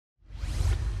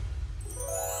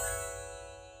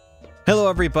Hello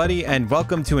everybody, and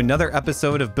welcome to another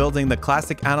episode of building the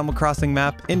classic Animal Crossing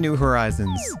map in New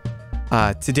Horizons.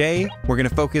 Today, we're going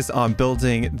to focus on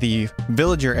building the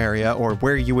villager area, or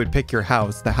where you would pick your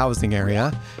house, the housing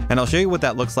area. And I'll show you what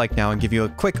that looks like now and give you a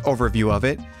quick overview of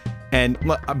it. And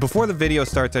before the video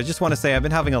starts, I just want to say I've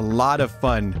been having a lot of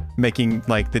fun making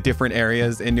like the different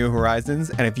areas in New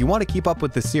Horizons. And if you want to keep up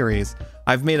with the series,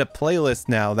 I've made a playlist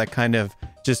now that kind of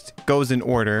just goes in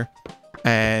order.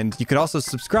 And you can also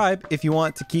subscribe if you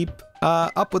want to keep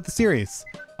up with the series.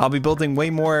 I'll be building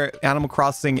way more Animal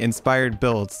Crossing inspired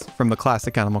builds from the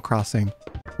classic Animal Crossing.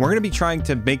 We're going to be trying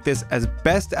to make this as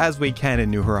best as we can in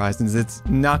New Horizons. It's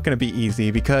not going to be easy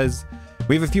because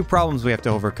we have a few problems we have to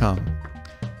overcome.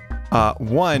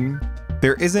 One,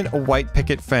 there isn't a white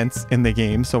picket fence in the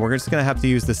game, so we're just going to have to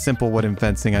use the simple wooden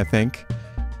fencing, I think.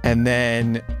 And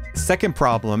then second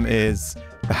problem is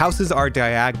the houses are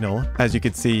diagonal, as you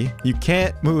can see. You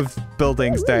can't move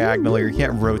buildings diagonally, or you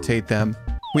can't rotate them.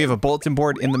 We have a bulletin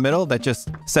board in the middle that just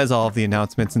says all of the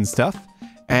announcements and stuff.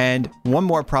 And one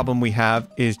more problem we have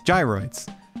is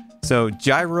gyroids. So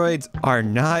gyroids are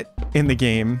not in the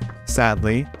game,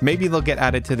 sadly. Maybe they'll get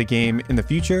added to the game in the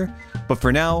future, but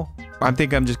for now, I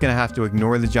think I'm just gonna have to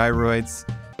ignore the gyroids.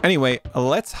 Anyway,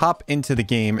 let's hop into the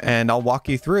game and I'll walk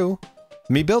you through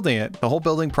me building it, the whole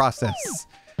building process.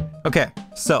 Okay,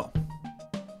 so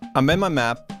I'm in my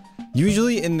map.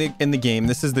 Usually in the game,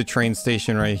 this is the train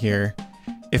station right here.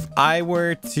 If I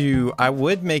were to, I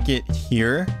would make it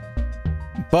here,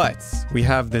 but we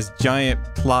have this giant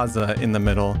plaza in the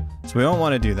middle, so we don't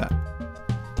want to do that.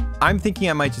 I'm thinking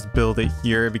I might just build it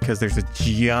here because there's a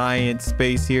giant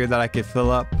space here that I could fill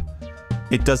up.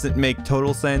 It doesn't make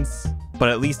total sense, but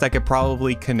at least I could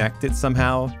probably connect it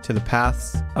somehow to the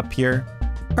paths up here.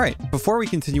 All right, before we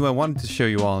continue, I wanted to show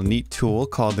you all a neat tool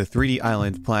called the 3D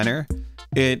Island Planner.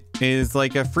 It is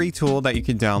like a free tool that you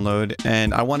can download,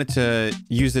 and I wanted to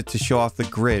use it to show off the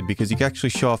grid because you can actually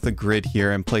show off the grid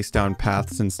here and place down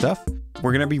paths and stuff.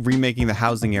 We're going to be remaking the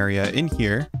housing area in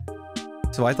here.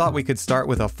 So I thought we could start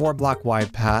with a 4-block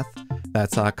wide path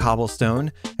that's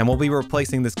cobblestone, and we'll be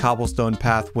replacing this cobblestone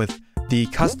path with the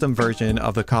custom version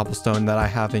of the cobblestone that I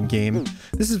have in game.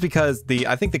 This is because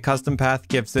I think the custom path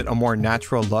gives it a more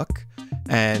natural look,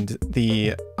 and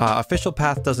the official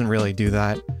path doesn't really do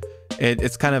that.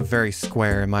 It's kind of very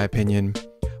square in my opinion.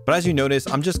 But as you notice,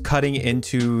 I'm just cutting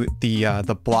into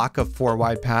the block of 4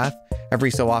 wide path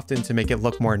every so often to make it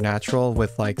look more natural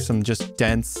with like some just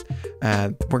dents.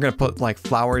 We're gonna put like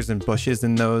flowers and bushes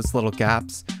in those little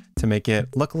gaps to make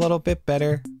it look a little bit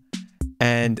better.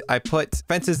 And I put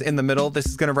fences in the middle. This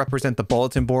is going to represent the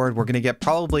bulletin board. We're going to get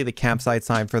probably the campsite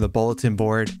sign for the bulletin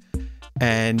board.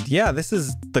 And yeah, this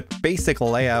is the basic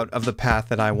layout of the path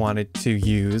that I wanted to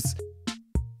use.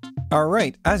 All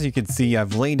right, as you can see,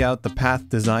 I've laid out the path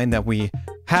design that we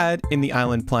had in the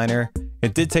island planner.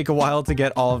 It did take a while to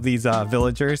get all of these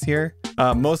villagers here.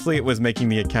 Mostly it was making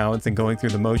the accounts and going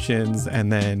through the motions,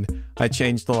 and then I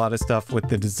changed a lot of stuff with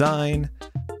the design.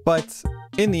 But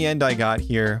in the end, I got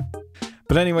here.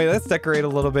 But anyway, let's decorate a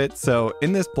little bit. So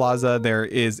in this plaza, there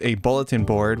is a bulletin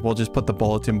board. We'll just put the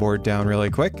bulletin board down really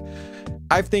quick.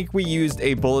 I think we used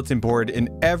a bulletin board in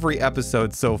every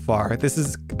episode so far. This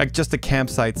is just a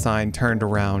campsite sign turned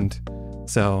around.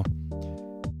 So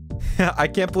I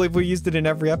can't believe we used it in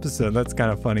every episode. That's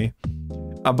kind of funny.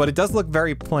 But it does look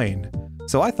very plain.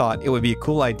 So I thought it would be a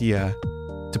cool idea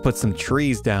to put some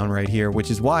trees down right here, which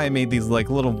is why I made these like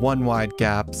little 1 wide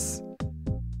gaps.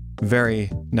 Very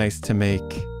nice to make.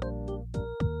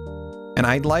 And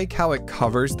I like how it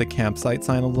covers the campsite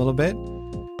sign a little bit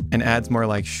and adds more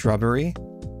like shrubbery.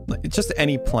 Just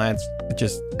any plants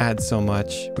just add so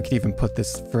much. We could even put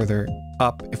this further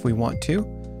up if we want to.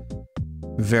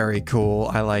 Very cool.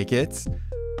 I like it.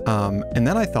 And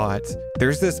then I thought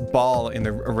there's this ball in the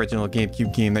original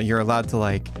GameCube game that you're allowed to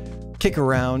like kick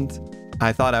around.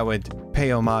 I thought I would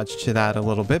pay homage to that a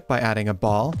little bit by adding a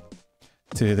ball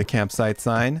to the campsite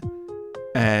sign.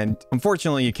 And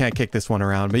unfortunately you can't kick this one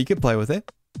around, but you could play with it.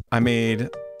 I made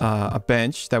a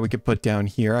bench that we could put down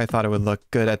here. I thought it would look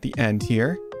good at the end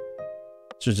here.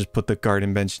 So just put the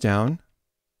garden bench down.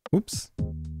 Oops.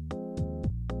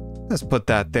 Let's put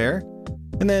that there.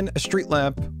 And then a street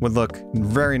lamp would look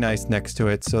very nice next to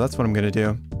it. So that's what I'm gonna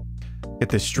do. Get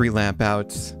this street lamp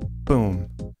out. Boom.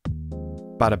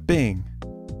 Bada bing.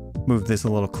 Move this a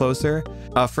little closer.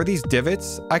 For these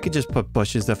divots, I could just put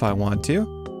bushes if I want to.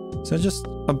 So just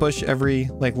a bush every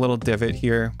like little divot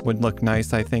here would look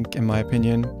nice, I think, in my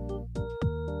opinion.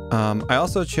 I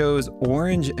also chose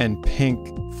orange and pink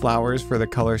flowers for the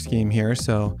color scheme here.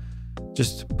 So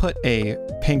just put a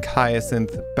pink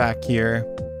hyacinth back here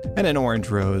and an orange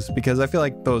rose because I feel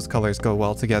like those colors go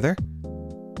well together.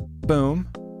 Boom.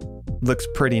 Looks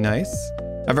pretty nice.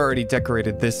 I've already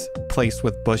decorated this place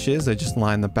with bushes. I just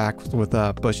lined the back with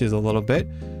bushes a little bit.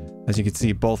 As you can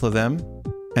see, both of them.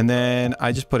 And then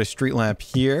I just put a street lamp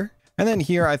here. And then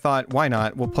here I thought, why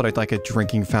not? We'll put like a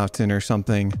drinking fountain or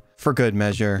something for good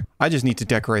measure. I just need to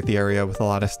decorate the area with a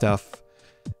lot of stuff.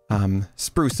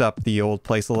 Spruce up the old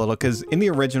place a little because in the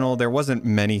original, there wasn't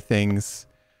many things.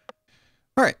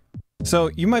 All right. So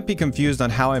you might be confused on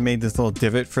how I made this little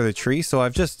divot for the tree. So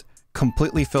I've just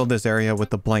completely filled this area with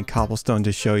the blank cobblestone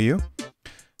to show you.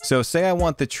 So say I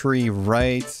want the tree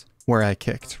right where I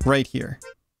kicked, right here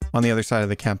on the other side of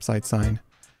the campsite sign.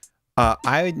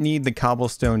 I need the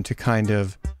cobblestone to kind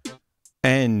of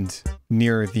end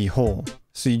near the hole.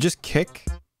 So you just kick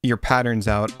your patterns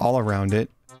out all around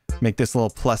it, make this little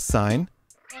plus sign,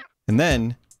 and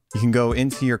then you can go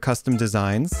into your custom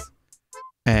designs.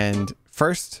 And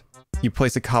first you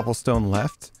place a cobblestone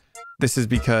left. This is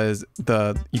because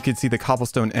you can see the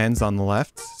cobblestone ends on the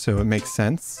left, so it makes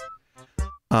sense.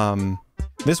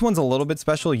 This one's a little bit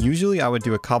special. Usually I would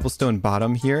do a cobblestone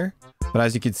bottom here, but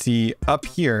as you can see up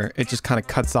here, it just kind of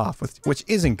cuts off, which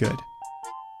isn't good.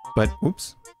 But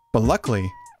oops. But luckily,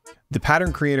 the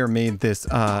pattern creator made this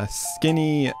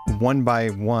skinny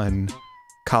 1x1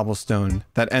 cobblestone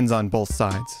that ends on both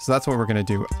sides. So that's what we're gonna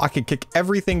do. I can kick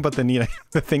everything but the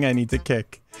thing I need to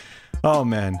kick. Oh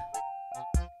man.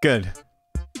 Good.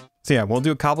 So yeah, we'll do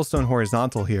a cobblestone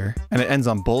horizontal here, and it ends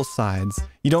on both sides.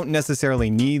 You don't necessarily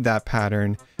need that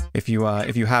pattern if you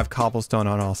have cobblestone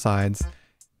on all sides.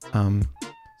 So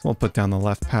we'll put down the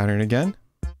left pattern again.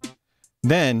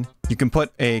 Then you can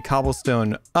put a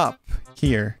cobblestone up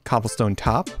here, cobblestone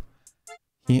top,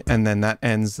 and then that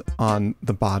ends on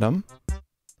the bottom,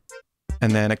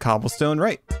 and then a cobblestone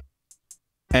right.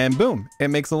 And boom, it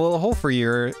makes a little hole for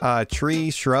your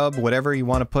tree, shrub, whatever you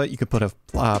want to put. You could put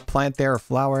a plant there, a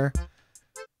flower,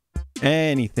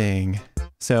 anything.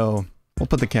 So we'll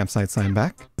put the campsite sign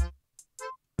back.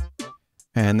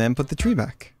 And then put the tree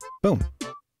back. Boom.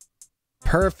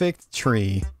 Perfect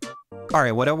tree. All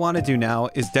right, what I want to do now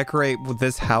is decorate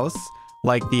this house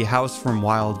like the house from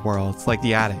Wilbosworld. It's like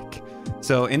the attic.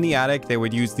 So in the attic, they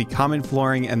would use the common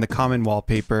flooring and the common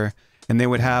wallpaper, and they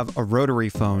would have a rotary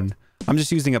phone. I'm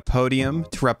just using a podium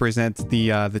to represent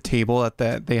the table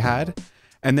that they had.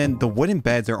 And then the wooden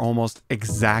beds are almost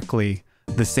exactly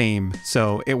the same.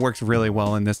 So it works really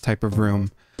well in this type of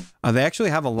room. They actually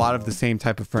have a lot of the same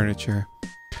type of furniture.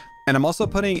 And I'm also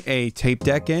putting a tape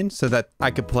deck in so that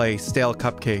I could play Stale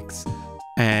Cupcakes.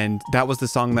 And that was the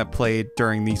song that played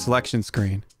during the selection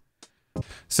screen.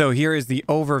 So here is the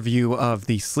overview of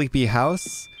the sleepy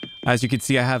house. As you can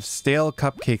see, I have Stale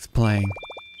Cupcakes playing.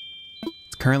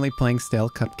 Currently playing Stale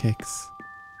Cupcakes.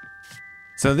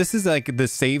 So this is like the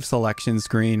save selection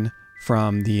screen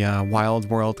from the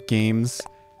Wilbosworld games,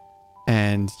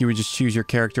 and you would just choose your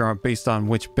character based on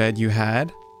which bed you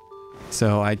had.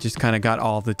 So I just kind of got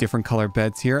all the different color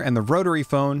beds here, and the rotary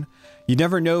phone. You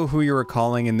never know who you were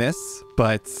calling in this,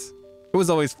 but it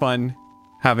was always fun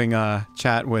having a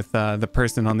chat with the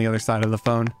person on the other side of the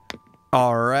phone.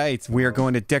 All right, we are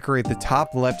going to decorate the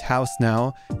top left house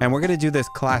now, and we're going to do this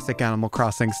classic Animal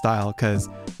Crossing style because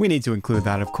we need to include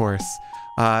that, of course.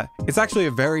 It's actually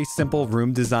a very simple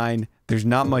room design. There's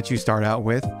not much you start out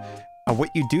with. What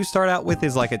you do start out with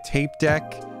is like a tape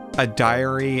deck, a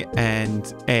diary,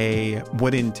 and a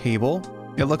wooden table,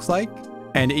 it looks like.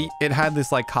 And it had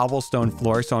this like cobblestone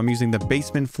floor, so I'm using the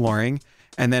basement flooring.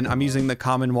 And then I'm using the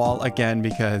common wall again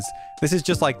because this is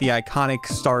just like the iconic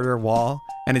starter wall.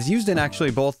 And it's used in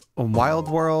actually both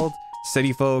Wilbosworld,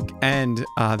 City Folk, and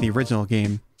the original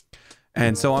game.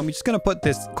 And so I'm just going to put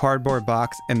this cardboard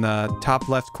box in the top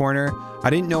left corner. I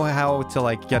didn't know how to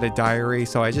like get a diary,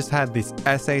 so I just had this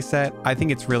essay set. I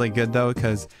think it's really good though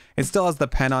because it still has the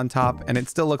pen on top and it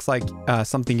still looks like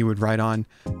something you would write on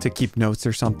to keep notes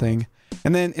or something.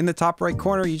 And then in the top right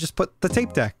corner, you just put the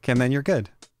tape deck and then you're good.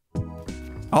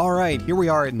 All right, here we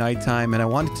are at nighttime, and I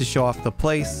wanted to show off the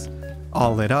place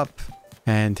all lit up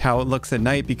and how it looks at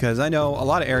night because I know a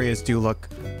lot of areas do look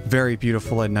very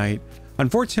beautiful at night.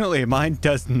 Unfortunately, mine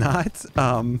does not.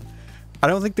 I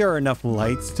don't think there are enough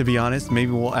lights, to be honest.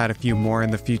 Maybe we'll add a few more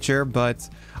in the future, but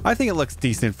I think it looks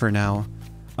decent for now.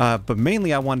 But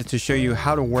mainly I wanted to show you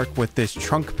how to work with this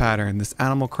trunk pattern, this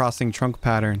Animal Crossing trunk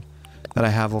pattern that I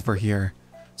have over here.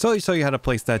 So I'll show you how to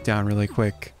place that down really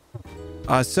quick.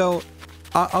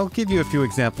 I'll give you a few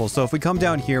examples. So if we come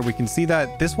down here, we can see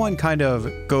that this one kind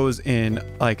of goes in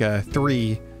like a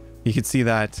 3. You can see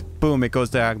that, boom, it goes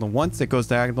diagonal once, it goes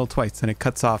diagonal twice, and it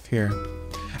cuts off here.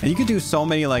 And you can do so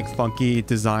many like funky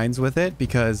designs with it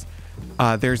because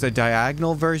there's a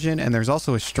diagonal version and there's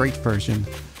also a straight version.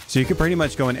 So you could pretty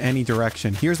much go in any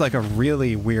direction. Here's like a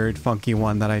really weird, funky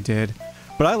one that I did,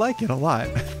 but I like it a lot.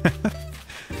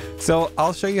 So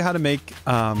I'll show you how to make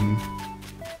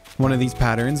one of these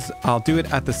patterns. I'll do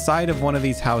it at the side of one of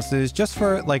these houses just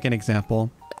for like an example.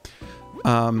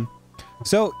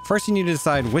 So first you need to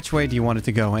decide which way do you want it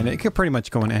to go, and it could pretty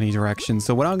much go in any direction.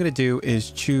 So what I'm going to do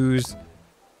is choose,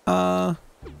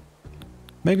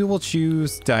 maybe we'll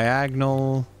choose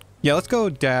diagonal. Yeah, let's go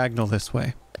diagonal this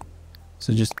way.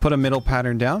 So just put a middle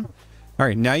pattern down. All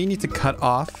right, now you need to cut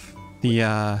off the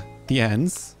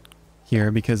ends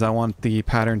here because I want the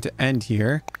pattern to end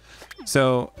here.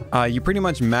 So you pretty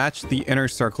much match the inner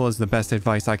circle is the best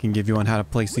advice I can give you on how to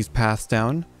place these paths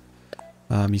down.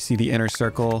 You see the inner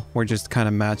circle, we're just kind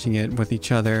of matching it with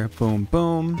each other. Boom,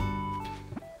 boom.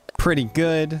 Pretty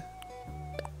good.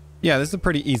 Yeah, this is a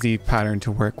pretty easy pattern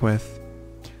to work with.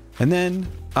 And then,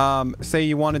 say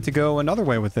you wanted to go another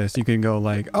way with this. You can go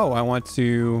like, oh, I want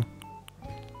to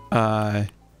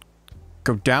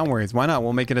go downwards. Why not?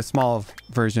 We'll make it a small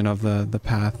version of the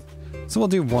path. So we'll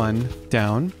do one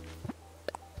down.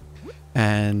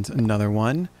 And another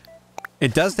one.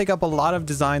 It does take up a lot of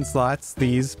design slots,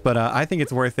 these, but I think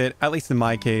it's worth it, at least in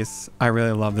my case. I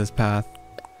really love this path.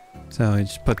 So I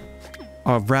just put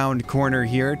a round corner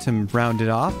here to round it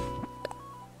off.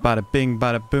 Bada bing,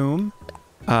 bada boom.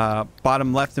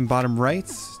 Bottom left and bottom right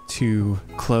to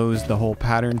close the whole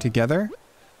pattern together.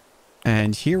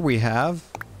 And here we have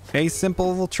a simple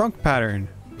little trunk pattern.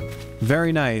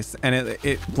 Very nice. And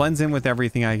it blends in with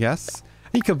everything, I guess.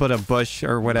 You could put a bush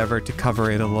or whatever to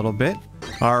cover it a little bit.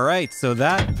 All right, so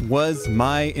that was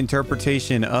my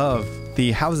interpretation of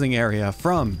the housing area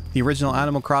from the original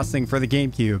Animal Crossing for the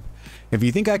GameCube. If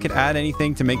you think I could add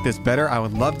anything to make this better, I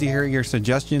would love to hear your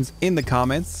suggestions in the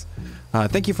comments.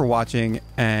 Thank you for watching,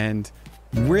 and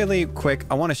really quick,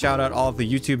 I want to shout out all of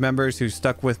the YouTube members who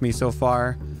stuck with me so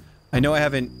far. I know I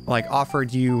haven't like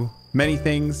offered you many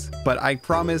things, but I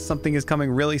promise something is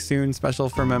coming really soon, special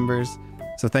for members.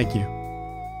 So thank you.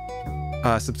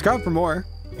 Subscribe for more,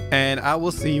 and I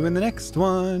will see you in the next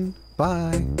one.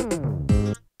 Bye.